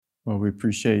Well, we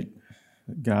appreciate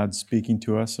God speaking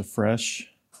to us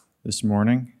afresh this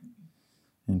morning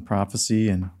in prophecy.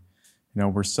 And,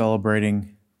 we're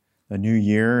celebrating a new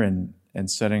year and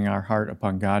setting our heart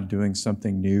upon God doing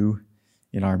something new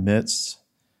in our midst.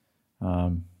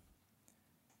 If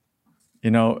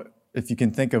you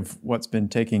can think of what's been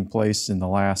taking place in the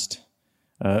last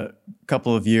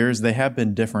couple of years, they have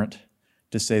been different,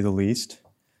 to say the least,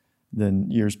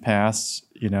 than years past,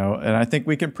 and I think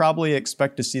we can probably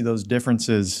expect to see those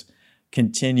differences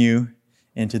continue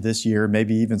into this year,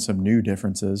 maybe even some new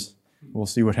differences. We'll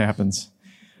see what happens.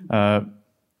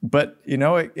 But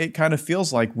it kind of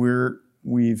feels like we're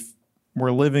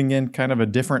living in kind of a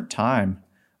different time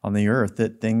on the earth,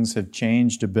 that things have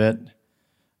changed a bit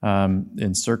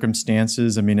in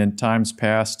circumstances. I mean, in times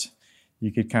past,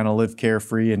 you could kind of live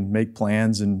carefree and make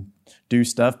plans and do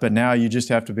stuff, but now you just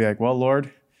have to be like, well,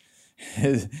 Lord,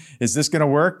 is this going to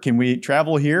work? Can we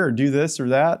travel here or do this or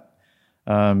that?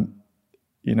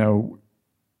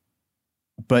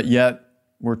 But yet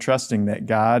we're trusting that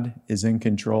God is in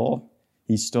control.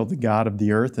 He's still the God of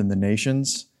the earth and the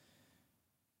nations.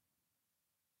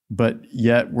 But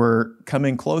yet we're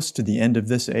coming close to the end of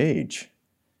this age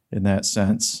in that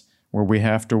sense, where we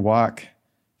have to walk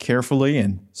carefully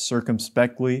and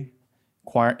circumspectly,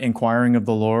 inquiring of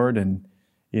the Lord and,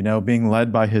 being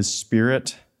led by His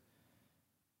Spirit,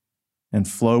 and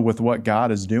flow with what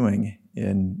God is doing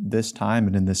in this time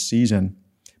and in this season,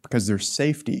 because there's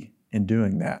safety in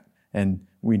doing that. And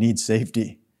we need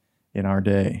safety in our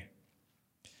day.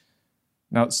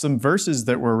 Now, some verses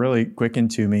that were really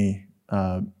quickened to me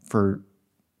for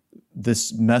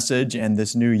this message and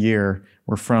this new year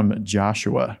were from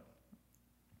Joshua.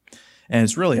 And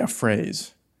it's really a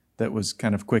phrase that was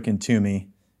kind of quickened to me,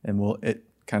 and it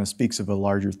kind of speaks of a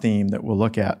larger theme that we'll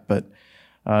look at. But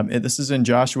this is in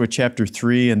Joshua chapter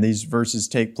 3, and these verses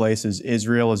take place as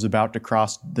Israel is about to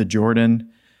cross the Jordan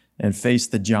and face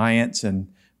the giants and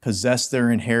possess their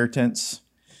inheritance.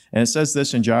 And it says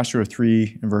this in Joshua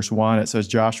 3 and verse 1. It says,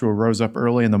 Joshua rose up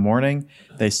early in the morning.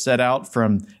 They set out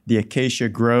from the acacia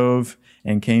grove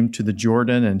and came to the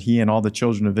Jordan, and he and all the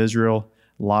children of Israel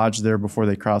lodged there before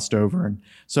they crossed over. And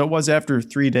so it was after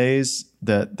 3 days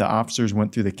that the officers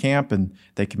went through the camp, and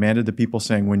they commanded the people,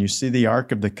 saying, when you see the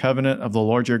ark of the covenant of the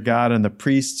Lord your God and the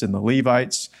priests and the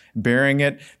Levites bearing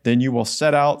it, then you will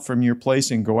set out from your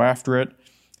place and go after it.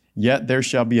 Yet there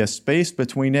shall be a space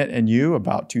between it and you,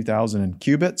 about 2,000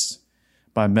 cubits.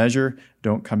 By measure,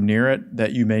 don't come near it,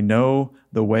 that you may know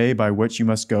the way by which you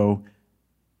must go.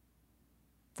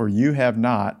 For you have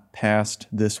not passed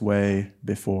this way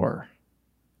before.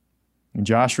 And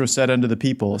Joshua said unto the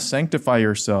people, sanctify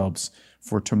yourselves,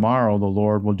 for tomorrow the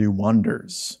Lord will do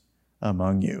wonders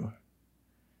among you.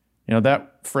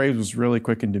 That phrase was really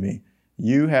quickened to me.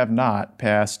 You have not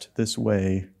passed this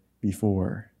way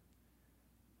before.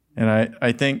 And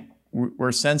I think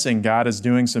we're sensing God is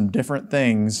doing some different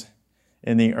things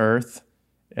in the earth.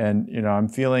 And, I'm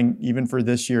feeling even for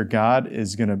this year, God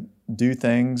is going to do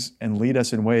things and lead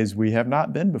us in ways we have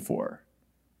not been before.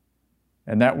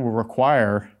 And that will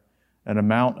require an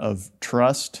amount of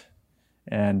trust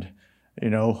and,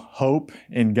 hope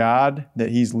in God that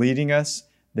He's leading us,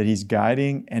 that He's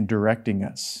guiding and directing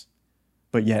us.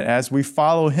 But yet, as we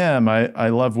follow Him, I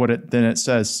love what it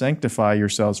says, sanctify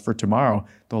yourselves, for tomorrow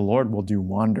the Lord will do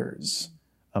wonders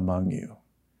among you.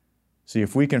 See,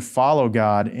 if we can follow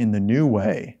God in the new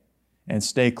way and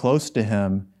stay close to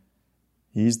Him,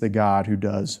 He's the God who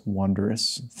does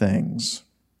wondrous things.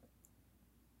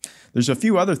 There's a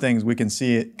few other things we can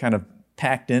see it kind of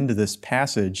packed into this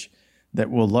passage that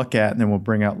we'll look at, and then we'll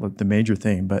bring out the major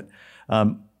theme. But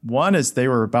one is they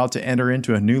were about to enter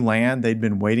into a new land they'd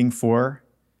been waiting for,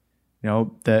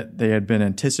 that they had been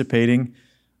anticipating.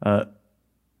 A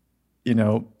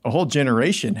whole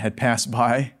generation had passed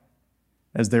by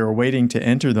as they were waiting to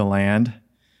enter the land,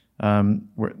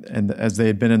 and as they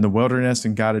had been in the wilderness,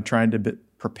 and God had tried to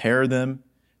prepare them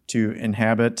to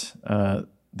inhabit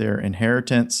their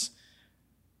inheritance.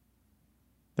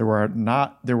 There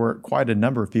were quite a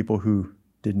number of people who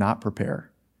did not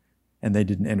prepare, and they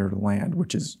didn't enter the land,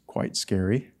 which is quite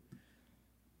scary.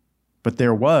 But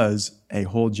there was a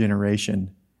whole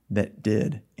generation that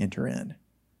did enter in,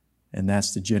 and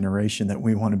that's the generation that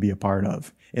we want to be a part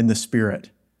of in the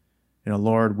Spirit.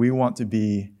 Lord, we want to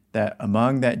be that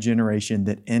among that generation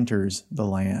that enters the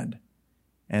land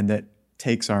and that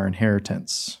takes our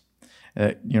inheritance.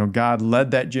 God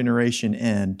led that generation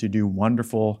in to do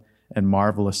wonderful and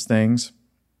marvelous things.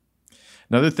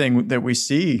 Another thing that we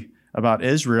see about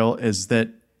Israel is that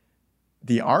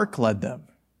the ark led them.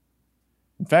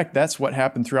 In fact, that's what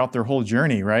happened throughout their whole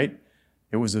journey, right?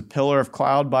 It was a pillar of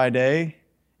cloud by day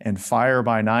and fire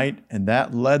by night, and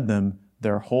that led them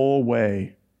their whole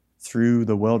way through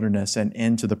the wilderness and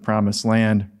into the promised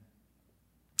land.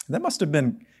 That must have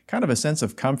been kind of a sense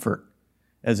of comfort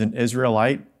as an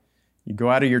Israelite. You go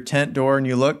out of your tent door and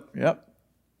you look, yep,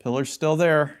 pillar's still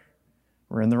there.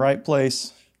 We're in the right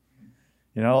place.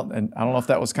 And I don't know if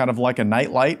that was kind of like a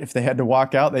night light. If they had to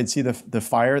walk out, they'd see the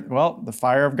fire. Well, the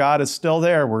fire of God is still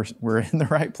there. We're in the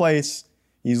right place.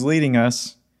 He's leading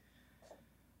us.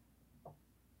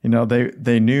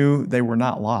 They knew they were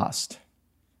not lost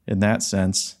in that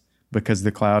sense because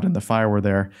the cloud and the fire were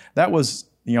there. That was,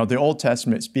 the Old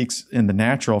Testament speaks in the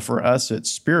natural. For us, it's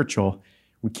spiritual.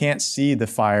 We can't see the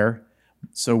fire,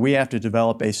 so we have to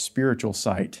develop a spiritual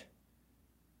sight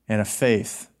and a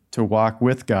faith to walk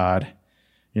with God,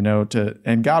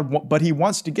 but He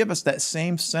wants to give us that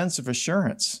same sense of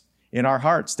assurance in our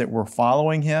hearts that we're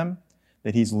following Him,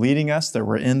 that He's leading us, that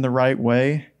we're in the right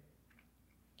way.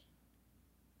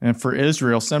 And for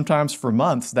Israel, sometimes for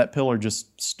months, that pillar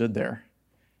just stood there.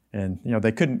 And,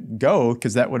 they couldn't go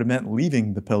because that would have meant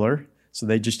leaving the pillar, so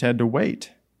they just had to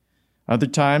wait. Other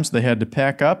times, they had to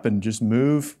pack up and just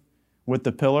move with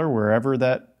the pillar wherever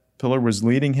that pillar was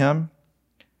leading him.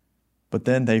 But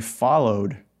then they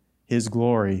followed His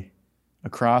glory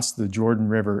across the Jordan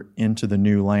River into the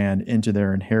new land, into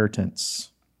their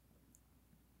inheritance.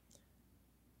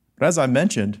 But as I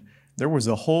mentioned, there was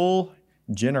a whole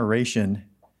generation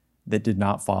that did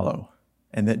not follow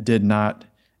and that did not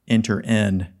enter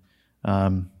in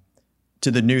to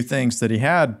the new things that He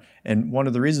had. And one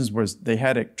of the reasons was they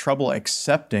had trouble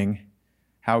accepting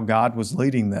how God was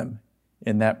leading them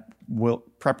in that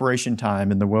preparation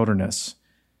time in the wilderness.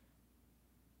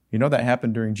 That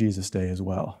happened during Jesus' day as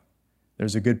well.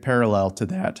 There's a good parallel to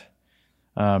that.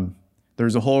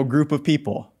 There's a whole group of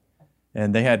people,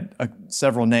 and they had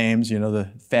several names,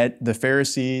 the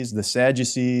Pharisees, the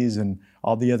Sadducees, and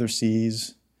all the other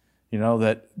C's,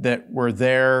 that were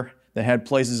there. They had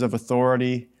places of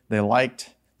authority. They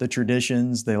liked the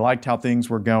traditions. They liked how things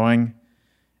were going.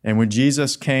 And when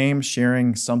Jesus came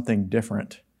sharing something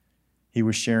different, He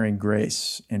was sharing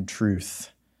grace and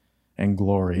truth and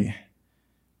glory.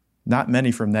 Not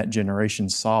many from that generation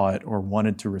saw it or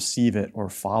wanted to receive it or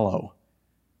follow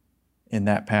in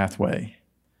that pathway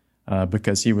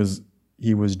because he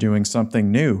was doing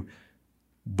something new.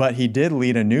 But He did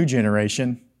lead a new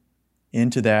generation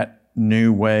into that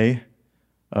new way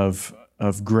of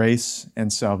grace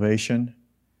and salvation,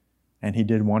 and He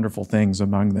did wonderful things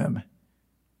among them.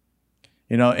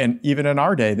 And even in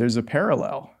our day, there's a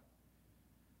parallel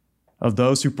of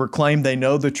those who proclaim they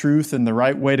know the truth and the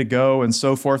right way to go and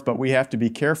so forth, but we have to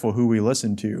be careful who we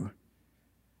listen to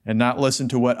and not listen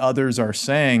to what others are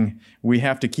saying. We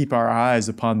have to keep our eyes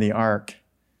upon the ark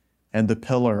and the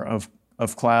pillar of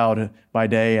cloud by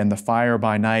day and the fire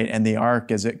by night and the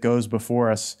ark as it goes before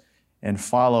us, and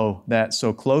follow that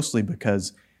so closely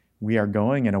because we are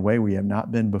going in a way we have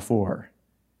not been before,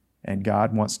 and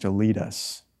God wants to lead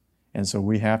us. And so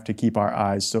we have to keep our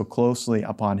eyes so closely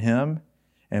upon Him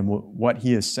and what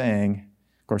He is saying.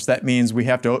 Of course, that means we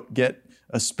have to get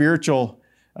a spiritual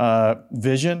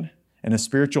vision and a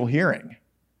spiritual hearing.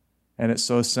 And it's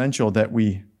so essential that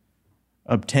we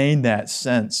obtain that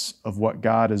sense of what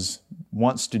God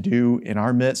wants to do in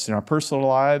our midst, in our personal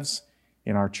lives,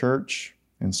 in our church,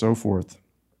 and so forth.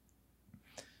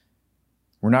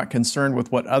 We're not concerned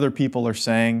with what other people are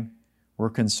saying.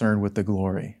 We're concerned with the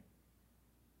glory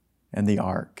and the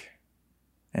ark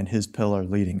and His pillar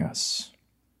leading us.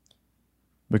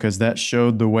 Because that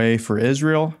showed the way for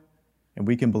Israel, and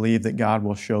we can believe that God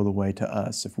will show the way to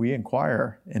us if we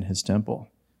inquire in His temple.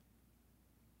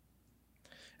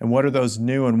 And what are those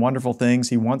new and wonderful things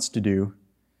He wants to do?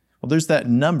 Well, there's that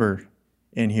number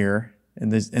in here, in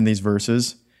these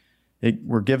verses.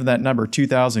 We're given that number,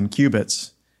 2,000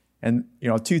 cubits. And,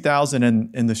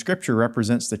 2,000 in the Scripture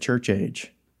represents the church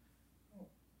age.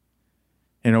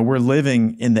 We're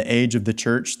living in the age of the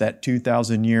church, that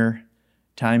 2,000-year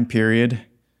time period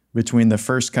between the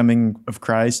first coming of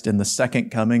Christ and the second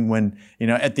coming, when,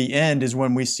 at the end is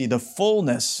when we see the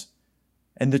fullness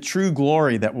and the true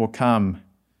glory that will come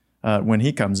when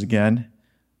He comes again.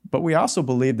 But we also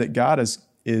believe that God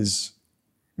is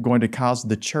going to cause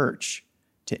the church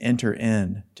to enter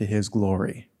in to His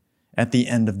glory at the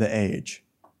end of the age,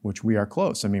 which we are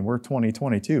close. We're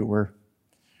 2022.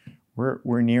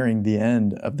 We're nearing the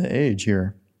end of the age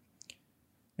here.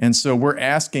 And so we're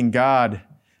asking God,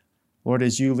 Lord,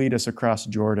 as You lead us across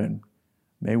Jordan,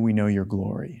 may we know Your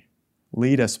glory.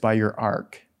 Lead us by Your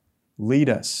ark. Lead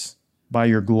us by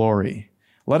Your glory.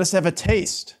 Let us have a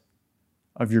taste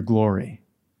of Your glory,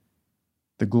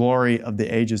 the glory of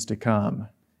the ages to come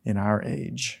in our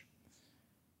age.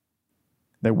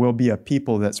 that we'll be a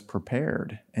people that's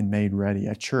prepared and made ready,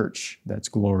 a church that's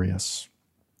glorious.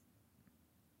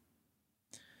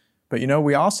 But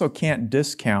we also can't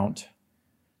discount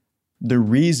the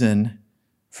reason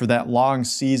for that long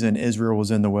season Israel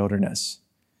was in the wilderness.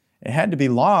 It had to be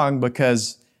long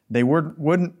because they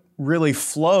wouldn't really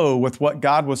flow with what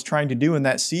God was trying to do in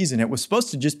that season. It was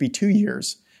supposed to just be 2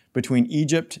 years between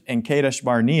Egypt and Kadesh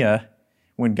Barnea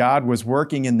when God was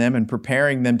working in them and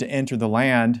preparing them to enter the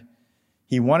land.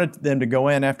 He wanted them to go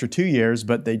in after 2 years,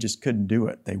 but they just couldn't do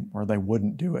it. They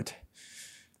wouldn't do it.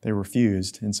 They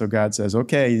refused. And so God says,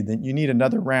 okay, then you need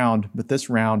another round, but this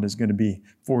round is going to be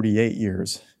 48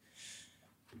 years.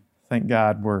 Thank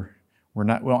God we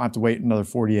don't have to wait another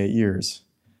 48 years.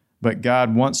 But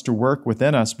God wants to work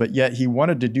within us, but yet He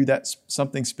wanted to do that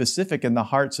something specific in the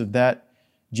hearts of that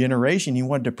generation. He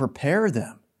wanted to prepare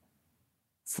them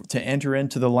to enter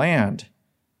into the land.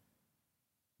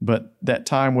 But that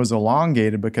time was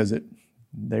elongated because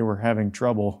they were having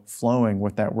trouble flowing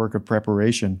with that work of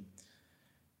preparation.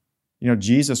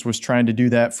 Jesus was trying to do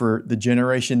that for the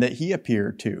generation that He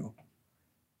appeared to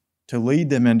lead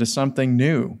them into something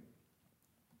new.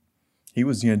 He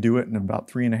was going to do it in about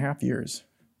 3.5 years.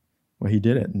 Well, He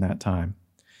did it in that time.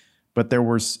 But there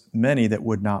were many that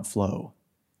would not flow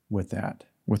with that,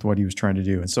 with what He was trying to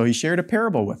do. And so He shared a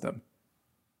parable with them.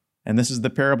 And this is the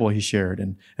parable He shared.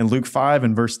 In Luke 5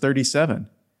 and verse 37,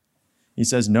 He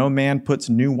says, "No man puts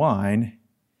new wine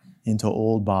into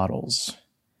old bottles.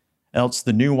 Else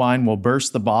the new wine will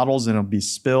burst the bottles and it'll be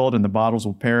spilled and the bottles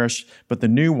will perish. But the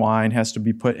new wine has to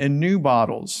be put in new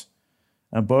bottles.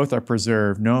 And both are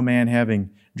preserved. No man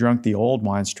having drunk the old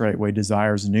wine straightway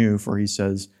desires new, for he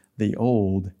says, the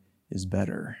old is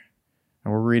better."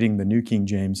 And we're reading the New King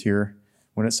James here.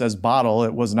 When it says bottle,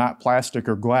 it was not plastic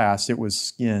or glass. It was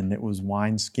skin. It was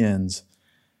wine skins.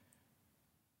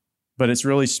 But it's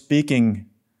really speaking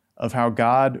of how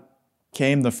God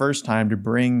came the first time to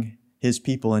bring His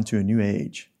people into a new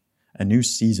age, a new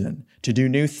season, to do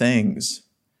new things.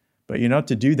 But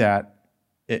to do that,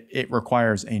 it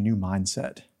requires a new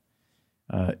mindset.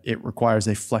 It requires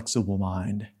a flexible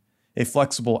mind, a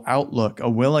flexible outlook, a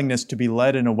willingness to be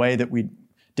led in a way that we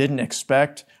didn't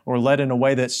expect, or led in a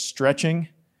way that's stretching,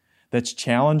 that's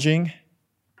challenging.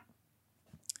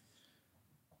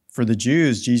 For the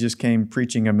Jews, Jesus came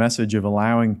preaching a message of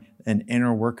allowing an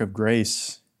inner work of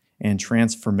grace and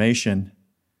transformation.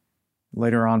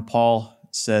 Later on, Paul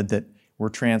said that we're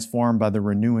transformed by the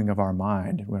renewing of our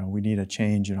mind. Well, we need a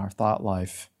change in our thought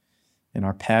life, in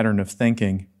our pattern of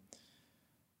thinking.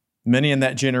 Many in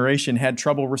that generation had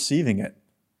trouble receiving it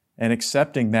and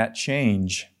accepting that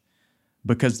change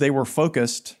because they were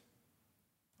focused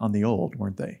on the old,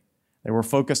 weren't they? They were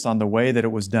focused on the way that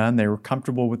it was done. They were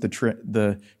comfortable with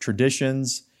the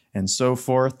traditions and so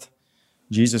forth.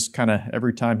 Jesus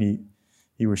every time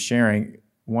he was sharing,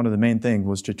 one of the main things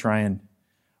was to try and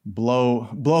blow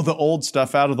the old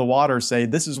stuff out of the water, say,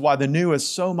 this is why the new is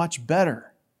so much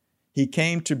better. He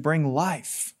came to bring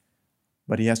life,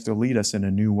 but He has to lead us in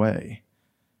a new way.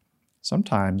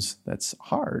 Sometimes that's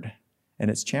hard,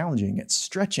 and it's challenging, it's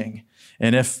stretching.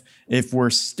 And if we're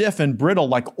stiff and brittle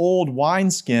like old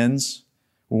wineskins,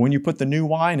 well, when you put the new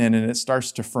wine in and it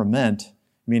starts to ferment,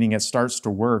 meaning it starts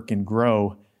to work and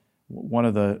grow, one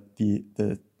of the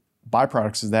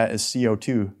byproducts of that is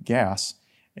CO2 gas,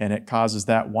 and it causes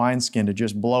that wineskin to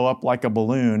just blow up like a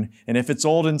balloon. And if it's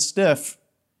old and stiff,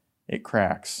 it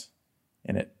cracks,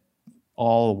 and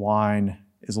all wine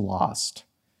is lost.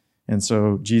 And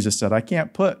so Jesus said, I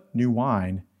can't put new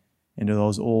wine into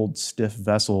those old stiff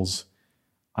vessels.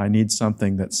 I need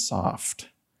something that's soft,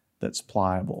 that's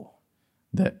pliable,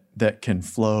 that can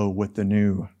flow with the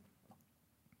new.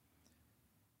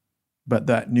 But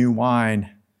that new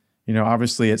wine,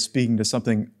 obviously it's speaking to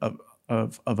something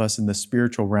of us in the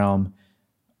spiritual realm,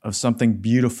 of something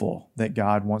beautiful that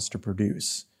God wants to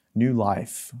produce, new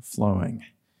life flowing.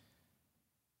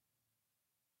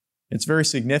 It's very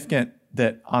significant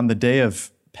that on the day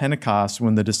of Pentecost,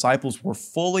 when the disciples were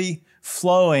fully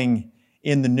flowing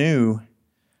in the new,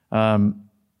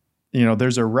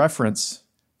 there's a reference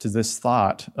to this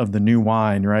thought of the new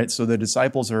wine, right? So the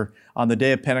disciples are on the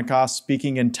day of Pentecost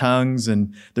speaking in tongues,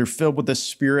 and they're filled with the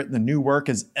Spirit. The new work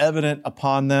is evident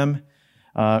upon them.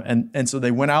 And so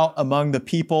they went out among the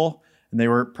people, and they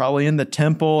were probably in the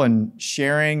temple and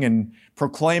sharing and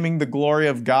proclaiming the glory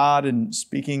of God and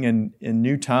speaking in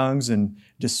new tongues and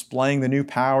displaying the new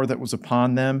power that was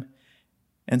upon them.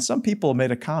 And some people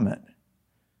made a comment.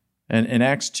 And in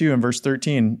Acts 2 and verse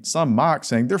 13, some mocked,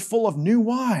 saying, they're full of new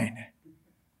wine.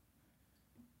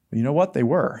 But you know what? They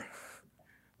were.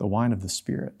 The wine of the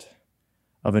Spirit,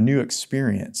 of a new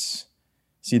experience.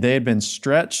 See, they had been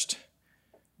stretched.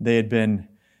 They had been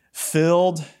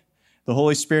filled. The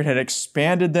Holy Spirit had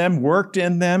expanded them, worked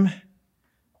in them,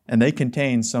 and they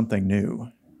contained something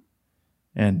new.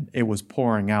 And it was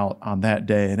pouring out on that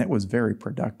day, and it was very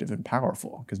productive and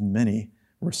powerful because many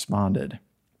responded.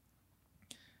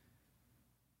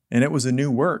 And it was a new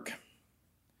work.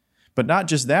 But not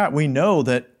just that, we know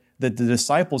that the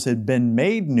disciples had been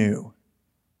made new,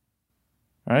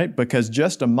 right? Because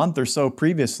just a month or so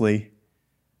previously,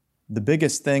 the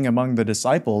biggest thing among the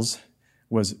disciples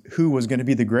was who was going to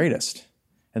be the greatest.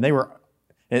 And they were,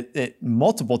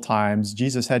 multiple times,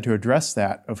 Jesus had to address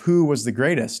that of who was the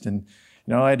greatest. And,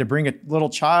 I had to bring a little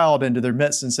child into their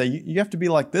midst and say, you have to be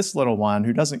like this little one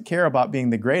who doesn't care about being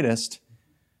the greatest.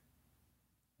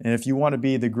 And if you want to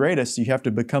be the greatest, you have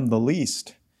to become the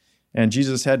least. And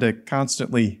Jesus had to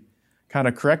constantly kind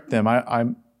of correct them.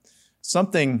 I'm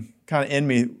something kind of in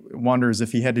me wonders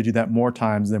if he had to do that more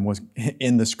times than was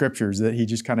in the scriptures, that he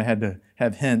just kind of had to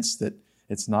have hints that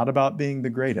it's not about being the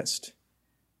greatest.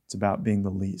 It's about being the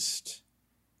least,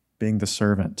 being the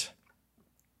servant.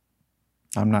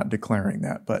 I'm not declaring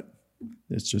that, but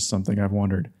it's just something I've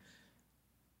wondered.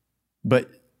 But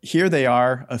here they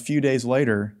are a few days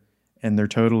later, and they're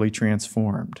totally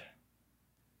transformed.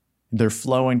 They're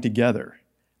flowing together.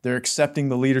 They're accepting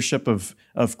the leadership of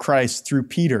Christ through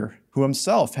Peter, who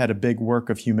himself had a big work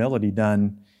of humility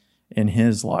done in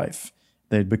his life.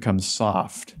 They'd become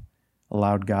soft,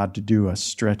 allowed God to do a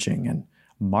stretching and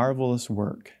marvelous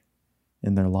work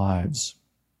in their lives.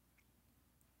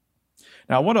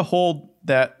 Now, I want to hold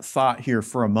that thought here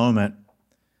for a moment,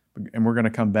 and we're going to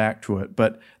come back to it.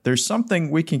 But there's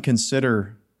something we can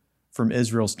consider from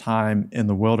Israel's time in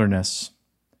the wilderness.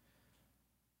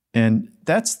 And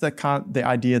that's the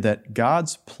idea that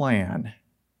God's plan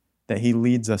that he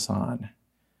leads us on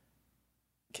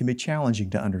can be challenging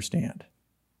to understand,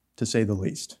 to say the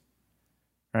least.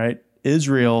 Right?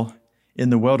 Israel in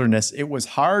the wilderness, it was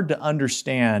hard to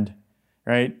understand,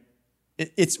 right?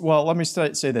 Let me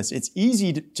say this. It's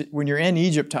easy to, when you're in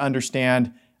Egypt, to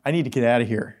understand, I need to get out of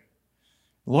here.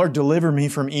 Lord, deliver me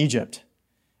from Egypt.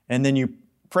 And then you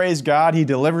praise God, he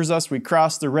delivers us. We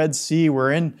cross the Red Sea.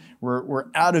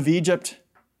 We're out of Egypt.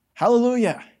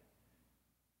 Hallelujah.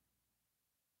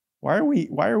 Why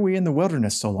are we in the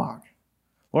wilderness so long?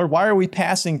 Lord, why are we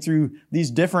passing through these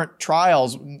different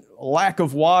trials, lack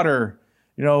of water,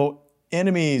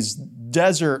 enemies,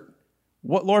 desert?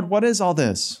 Lord, what is all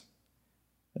this?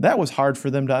 That was hard for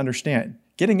them to understand.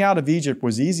 Getting out of Egypt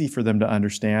was easy for them to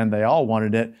understand. They all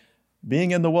wanted it.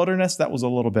 Being in the wilderness, that was a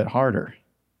little bit harder.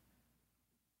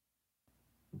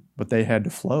 But they had to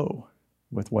flow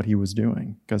with what he was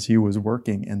doing because he was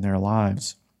working in their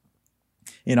lives.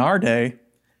 In our day,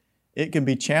 it can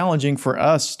be challenging for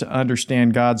us to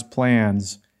understand God's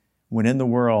plans when in the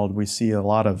world we see a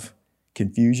lot of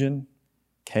confusion,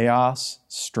 chaos,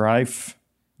 strife,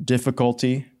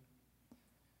 difficulty.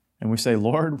 And we say,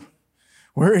 Lord,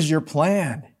 where is your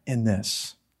plan in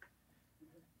this?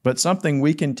 But something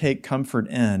we can take comfort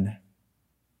in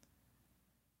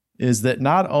is that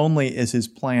not only is his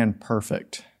plan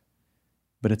perfect,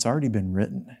 but it's already been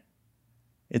written.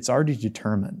 It's already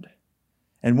determined.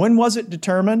 And when was it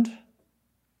determined?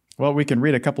 Well, we can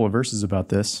read a couple of verses about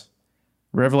this.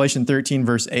 Revelation 13,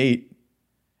 verse 8,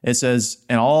 it says,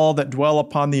 and all that dwell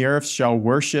upon the earth shall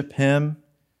worship him,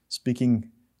 speaking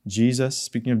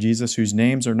of Jesus, whose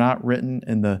names are not written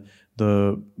in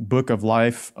the book of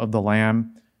life of the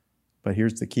Lamb. But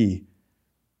here's the key.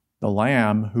 The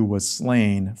Lamb who was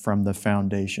slain from the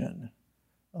foundation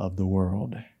of the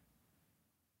world.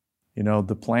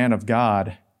 The plan of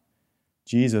God,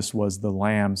 Jesus was the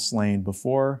Lamb slain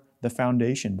before the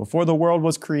foundation. Before the world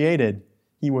was created,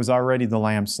 he was already the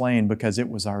Lamb slain because it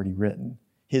was already written.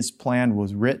 His plan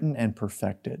was written and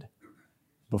perfected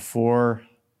before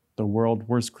the world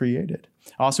was created.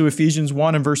 Also, Ephesians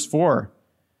 1 and verse 4,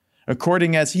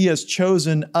 according as he has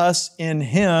chosen us in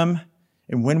him.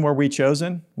 And when were we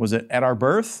chosen? Was it at our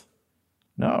birth?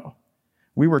 No.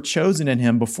 We were chosen in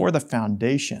him before the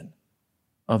foundation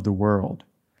of the world,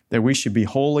 that we should be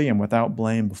holy and without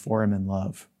blame before him in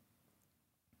love.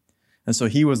 And so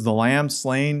he was the Lamb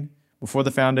slain before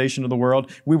the foundation of the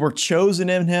world. We were chosen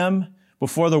in him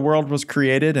before the world was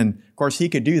created. And of course, he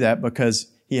could do that because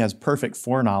he has perfect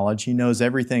foreknowledge. He knows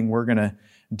everything we're going to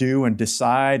do and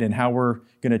decide and how we're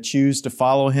going to choose to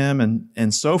follow him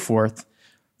and so forth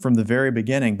from the very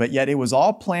beginning. But yet it was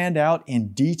all planned out in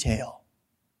detail.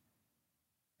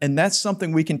 And that's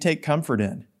something we can take comfort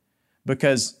in,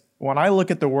 because when I look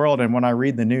at the world and when I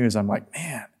read the news, I'm like,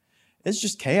 man, it's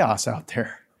just chaos out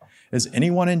there. Is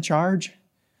anyone in charge?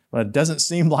 But it doesn't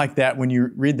seem like that when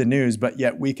you read the news, but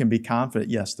yet we can be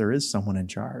confident, yes, there is someone in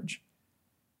charge.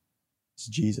 It's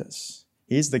Jesus.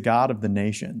 He's the God of the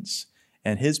nations,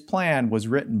 and his plan was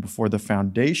written before the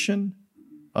foundation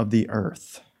of the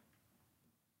earth.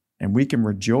 And we can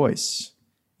rejoice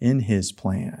in his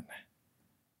plan.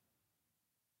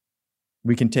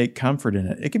 We can take comfort in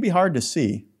it. It can be hard to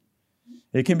see.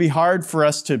 It can be hard for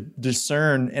us to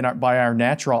discern by our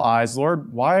natural eyes,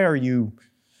 Lord, why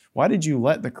did you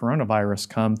let the coronavirus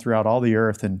come throughout all the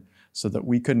earth and so that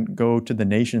we couldn't go to the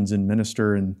nations and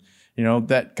minister and,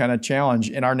 that kind of challenge.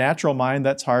 In our natural mind,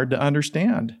 that's hard to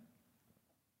understand.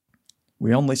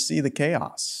 We only see the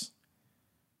chaos.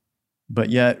 But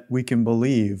yet we can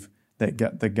believe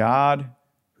that the God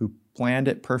who planned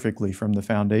it perfectly from the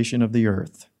foundation of the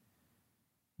earth,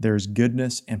 there's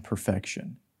goodness and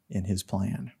perfection in his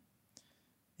plan,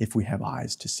 if we have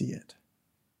eyes to see it.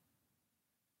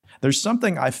 There's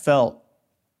something I felt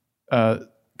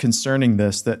concerning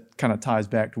this that kind of ties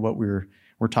back to what we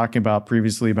were talking about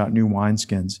previously about new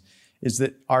wineskins, is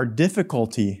that our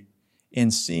difficulty in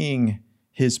seeing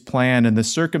his plan and the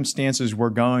circumstances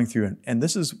we're going through, and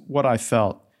this is what I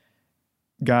felt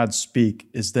God speak,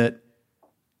 is that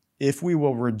if we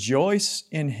will rejoice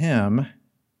in him,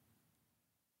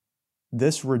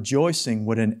 this rejoicing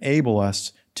would enable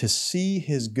us to see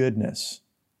his goodness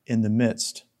in the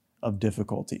midst of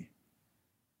difficulty.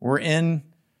 We're in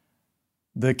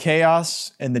the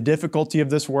chaos and the difficulty of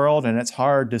this world, and it's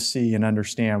hard to see and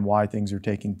understand why things are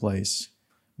taking place.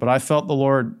 But I felt the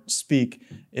Lord speak.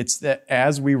 It's that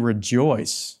as we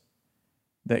rejoice,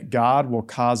 that God will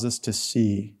cause us to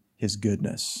see his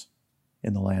goodness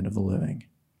in the land of the living.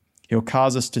 He'll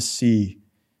cause us to see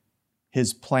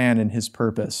his plan and his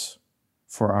purpose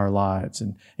for our lives.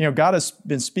 And, God has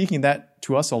been speaking that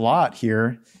to us a lot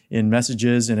here in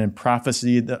messages and in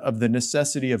prophecy of the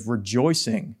necessity of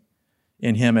rejoicing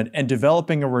in him and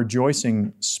developing a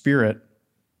rejoicing spirit.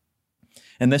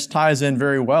 And this ties in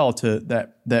very well to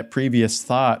that previous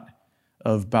thought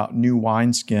about new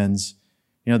wineskins.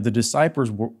 The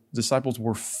disciples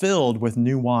were filled with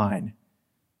new wine,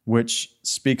 which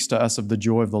speaks to us of the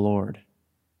joy of the Lord.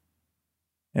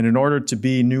 And in order to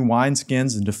be new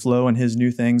wineskins and to flow in his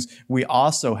new things, we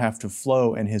also have to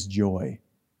flow in his joy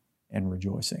and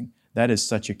rejoicing. That is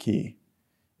such a key.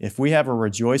 If we have a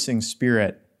rejoicing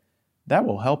spirit, that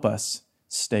will help us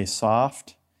stay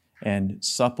soft and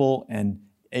supple and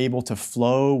able to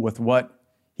flow with what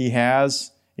he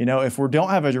has. If we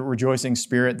don't have a rejoicing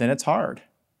spirit, then it's hard.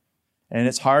 And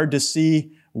it's hard to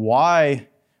see why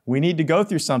we need to go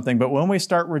through something. But when we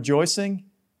start rejoicing,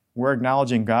 we're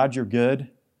acknowledging, God, you're good.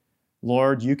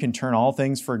 Lord, you can turn all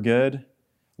things for good.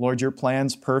 Lord, your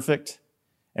plan's perfect.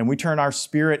 And we turn our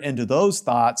spirit into those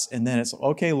thoughts, and then it's,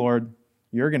 okay, Lord,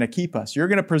 you're going to keep us. You're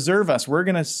going to preserve us. We're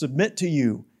going to submit to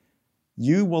you.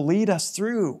 You will lead us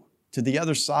through to the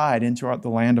other side into the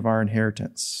land of our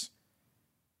inheritance.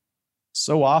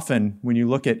 So often, when you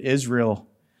look at Israel,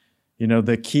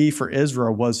 the key for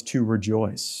Israel was to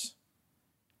rejoice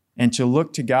and to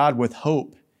look to God with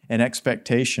hope and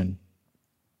expectation.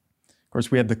 Of course,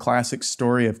 we have the classic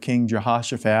story of King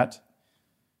Jehoshaphat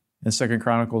in 2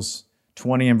 Chronicles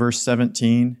 20 and verse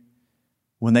 17,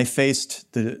 when they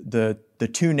faced the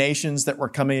two nations that were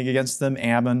coming against them,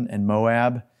 Ammon and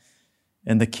Moab.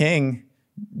 And the king,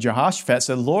 Jehoshaphat,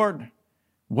 said, Lord,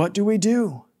 what do we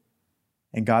do?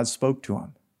 And God spoke to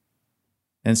him.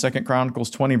 In 2 Chronicles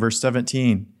 20, verse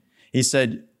 17, he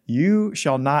said, you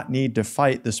shall not need to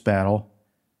fight this battle.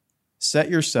 Set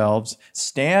yourselves,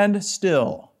 stand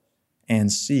still,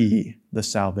 and see the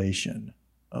salvation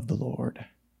of the Lord.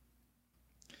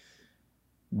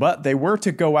 But they were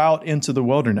to go out into the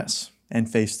wilderness and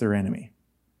face their enemy.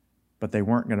 But they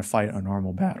weren't going to fight a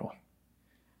normal battle.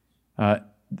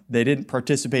 They didn't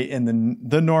participate in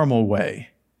the normal way,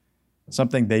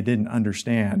 something they didn't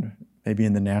understand, maybe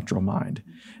in the natural mind.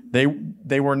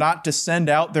 They were not to send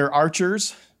out their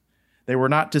archers. They were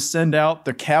not to send out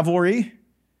the cavalry.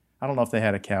 I don't know if they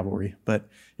had a cavalry, but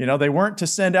they weren't to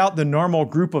send out the normal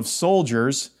group of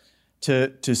soldiers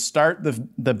to start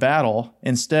the battle.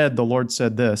 Instead, the Lord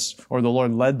said this, or the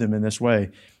Lord led them in this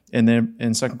way. And then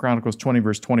in 2 Chronicles 20,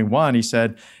 verse 21, he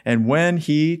said, and when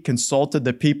he consulted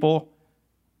the people,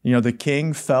 the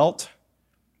king felt,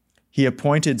 he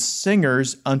appointed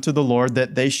singers unto the Lord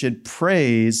that they should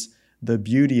praise the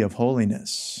beauty of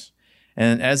holiness.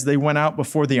 And as they went out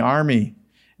before the army,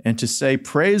 and to say,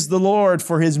 praise the Lord,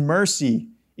 for his mercy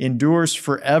endures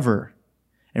forever.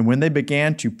 And when they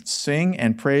began to sing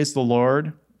and praise the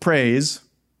Lord, the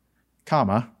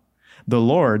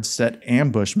Lord set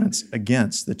ambushments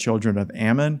against the children of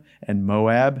Ammon and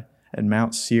Moab and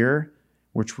Mount Seir,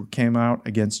 which came out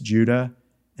against Judah,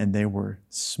 and they were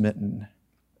smitten.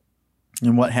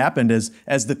 And what happened is,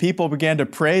 as the people began to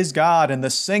praise God and the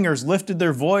singers lifted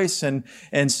their voice and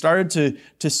started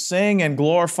to sing and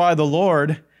glorify the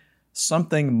Lord,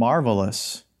 something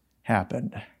marvelous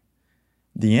happened.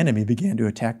 The enemy began to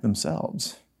attack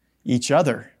themselves, each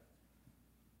other.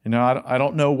 I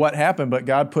don't know what happened, but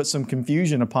God put some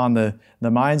confusion upon the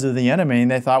minds of the enemy,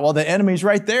 and they thought, well, the enemy's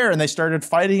right there, and they started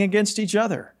fighting against each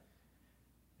other.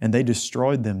 And they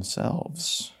destroyed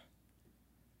themselves.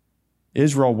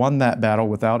 Israel won that battle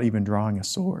without even drawing a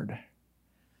sword.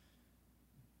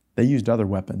 They used other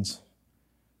weapons,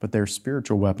 but they're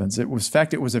spiritual weapons. In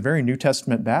fact, it was a very New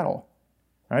Testament battle,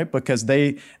 right? Because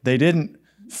they didn't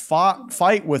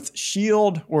fight with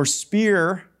shield or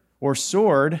spear or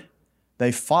sword.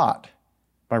 They fought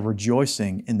by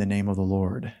rejoicing in the name of the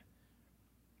Lord,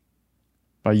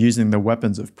 by using the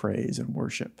weapons of praise and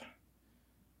worship.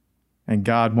 And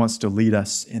God wants to lead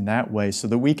us in that way so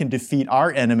that we can defeat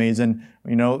our enemies. And,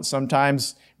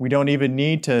 sometimes we don't even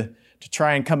need to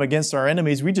try and come against our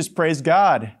enemies. We just praise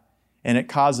God, and it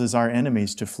causes our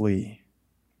enemies to flee.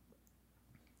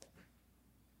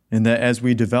 And that as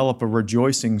we develop a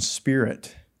rejoicing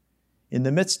spirit in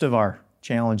the midst of our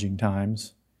challenging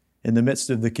times, in the midst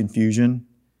of the confusion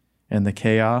and the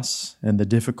chaos and the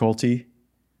difficulty,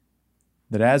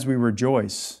 that as we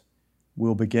rejoice,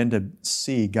 we'll begin to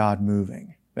see God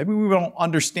moving. Maybe we won't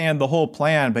understand the whole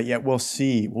plan, but yet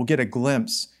we'll get a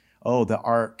glimpse. Oh, the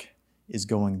ark is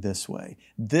going this way.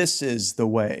 This is the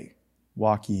way.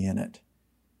 Walk ye in it.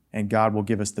 And God will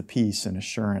give us the peace and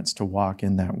assurance to walk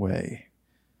in that way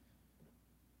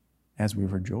as we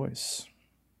rejoice.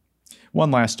 One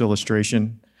last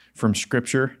illustration from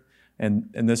Scripture, and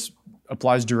this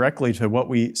applies directly to what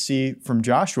we see from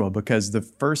Joshua, because the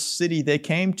first city they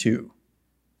came to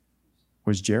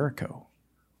was Jericho.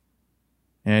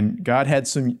 And God had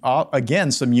some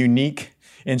unique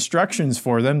instructions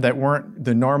for them that weren't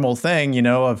the normal thing,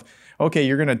 of, okay,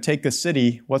 you're going to take the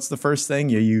city. What's the first thing?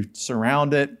 You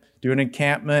surround it, do an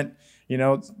encampment,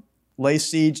 lay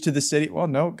siege to the city. Well,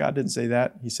 no, God didn't say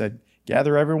that. He said,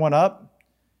 gather everyone up,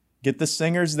 get the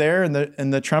singers there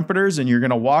and the trumpeters, and you're going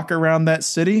to walk around that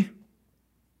city.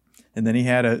 And then he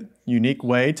had a unique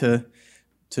way to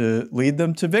lead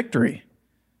them to victory.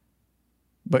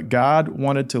 But God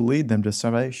wanted to lead them to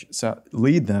salvation,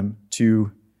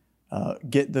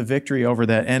 get the victory over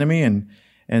that enemy.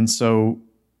 And so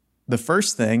the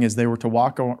first thing is they were to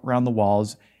walk around the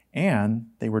walls and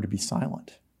they were to be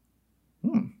silent.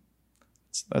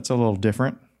 That's a little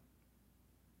different.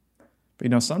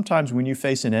 But sometimes when you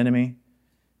face an enemy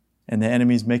and the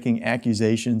enemy's making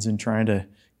accusations and trying to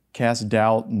cast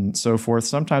doubt and so forth,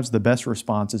 sometimes the best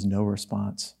response is no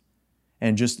response.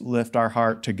 And just lift our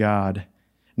heart to God.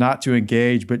 Not to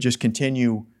engage, but just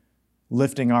continue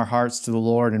lifting our hearts to the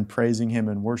Lord and praising Him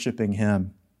and worshiping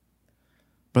Him.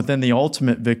 But then the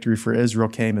ultimate victory for Israel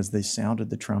came as they sounded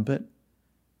the trumpet.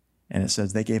 And it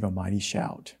says they gave a mighty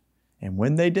shout. And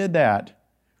when they did that,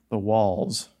 the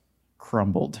walls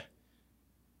crumbled.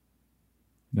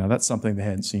 Now that's something they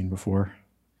hadn't seen before.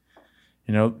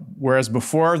 Whereas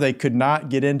before they could not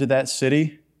get into that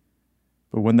city,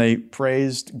 but when they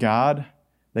praised God,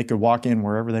 they could walk in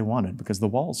wherever they wanted because the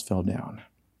walls fell down.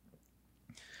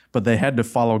 But they had to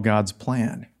follow God's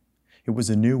plan. It was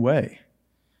a new way.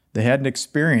 They hadn't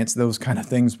experienced those kind of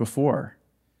things before,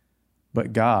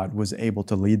 but God was able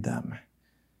to lead them.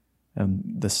 And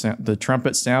the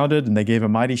trumpet sounded, and they gave a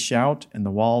mighty shout, and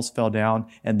the walls fell down,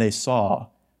 and they saw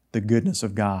the goodness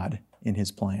of God in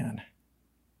His plan.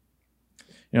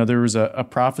 There was a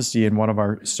prophecy in one of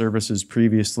our services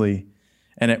previously,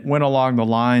 and it went along the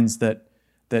lines that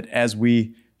as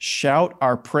we shout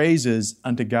our praises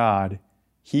unto God,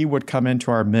 He would come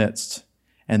into our midst,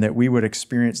 and that we would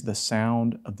experience the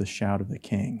sound of the shout of the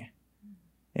King.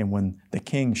 And when the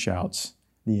King shouts,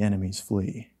 the enemies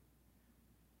flee.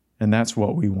 And that's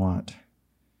what we want.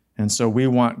 And so we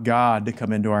want God to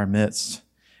come into our midst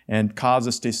and cause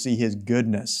us to see His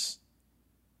goodness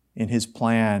in His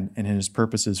plan and in His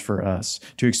purposes for us,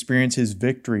 to experience His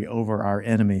victory over our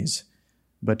enemies.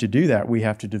 But to do that, we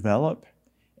have to develop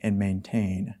and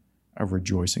maintain a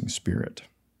rejoicing spirit,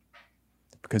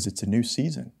 because it's a new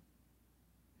season.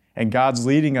 And God's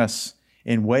leading us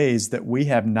in ways that we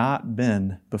have not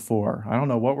been before. I don't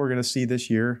know what we're going to see this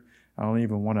year. I don't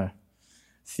even want to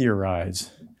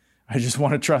theorize. I just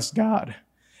want to trust God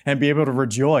and be able to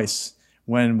rejoice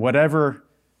when whatever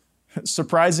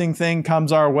surprising thing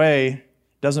comes our way,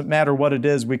 doesn't matter what it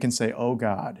is, we can say, oh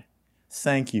God,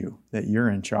 thank you that you're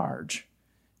in charge.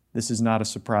 This is not a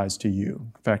surprise to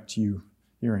you. In fact,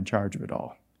 you're in charge of it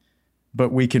all.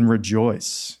 but we can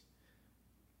rejoice.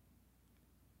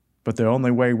 But the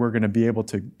only way we're going to be able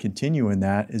to continue in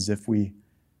that is if we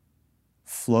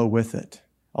flow with it.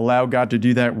 Allow God to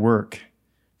do that work,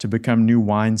 to become new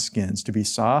wineskins, to be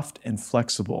soft and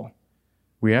flexible.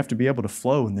 We have to be able to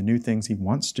flow in the new things He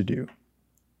wants to do.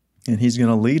 And He's going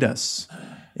to lead us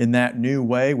in that new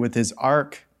way with His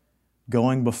ark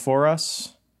going before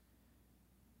us.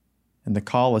 And the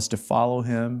call is to follow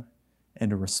Him and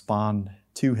to respond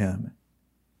to Him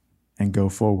and go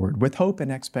forward with hope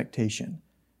and expectation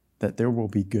that there will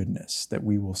be goodness that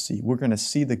we will see. We're going to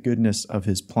see the goodness of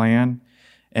His plan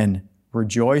and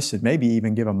rejoice and maybe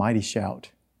even give a mighty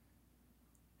shout.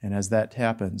 And as that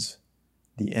happens,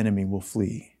 the enemy will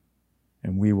flee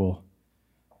and we will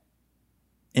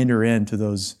enter into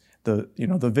those, the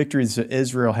victories that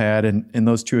Israel had in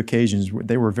those two occasions.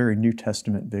 They were very New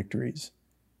Testament victories.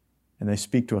 And they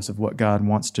speak to us of what God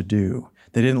wants to do.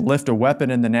 They didn't lift a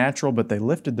weapon in the natural, but they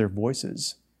lifted their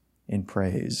voices in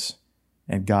praise.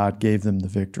 And God gave them the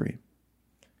victory.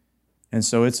 And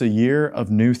so it's a year of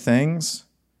new things,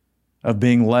 of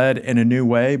being led in a new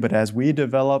way. But as we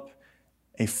develop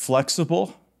a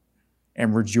flexible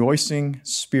and rejoicing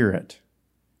spirit,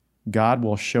 God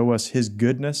will show us His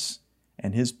goodness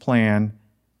and His plan,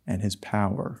 and His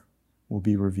power will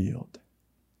be revealed.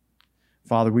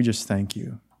 Father, we just thank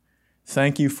You.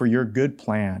 Thank You for Your good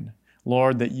plan.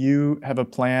 Lord, that You have a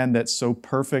plan that's so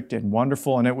perfect and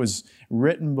wonderful, and it was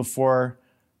written before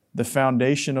the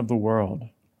foundation of the world.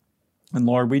 And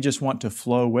Lord, we just want to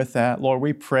flow with that. Lord,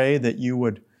 we pray that You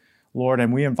would, Lord,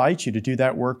 and we invite You to do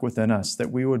that work within us,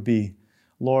 that we would be,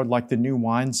 Lord, like the new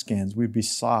wineskins. We'd be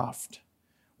soft.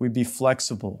 We'd be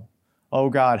flexible. Oh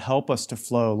God, help us to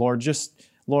flow.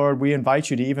 Lord, we invite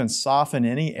You to even soften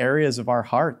any areas of our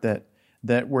heart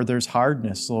that where there's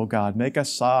hardness, oh God. Make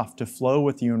us soft to flow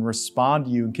with You and respond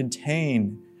to You and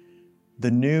contain the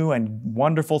new and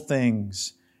wonderful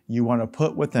things You want to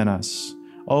put within us.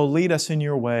 Oh, lead us in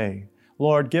Your way.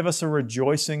 Lord, give us a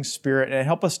rejoicing spirit and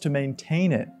help us to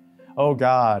maintain it, oh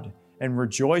God, and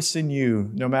rejoice in You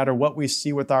no matter what we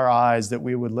see with our eyes, that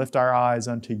we would lift our eyes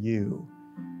unto You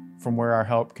from where our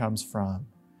help comes from,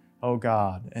 oh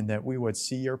God, and that we would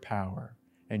see Your power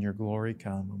and Your glory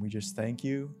come. And we just thank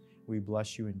You. We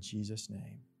bless You in Jesus'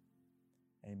 name.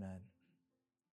 Amen.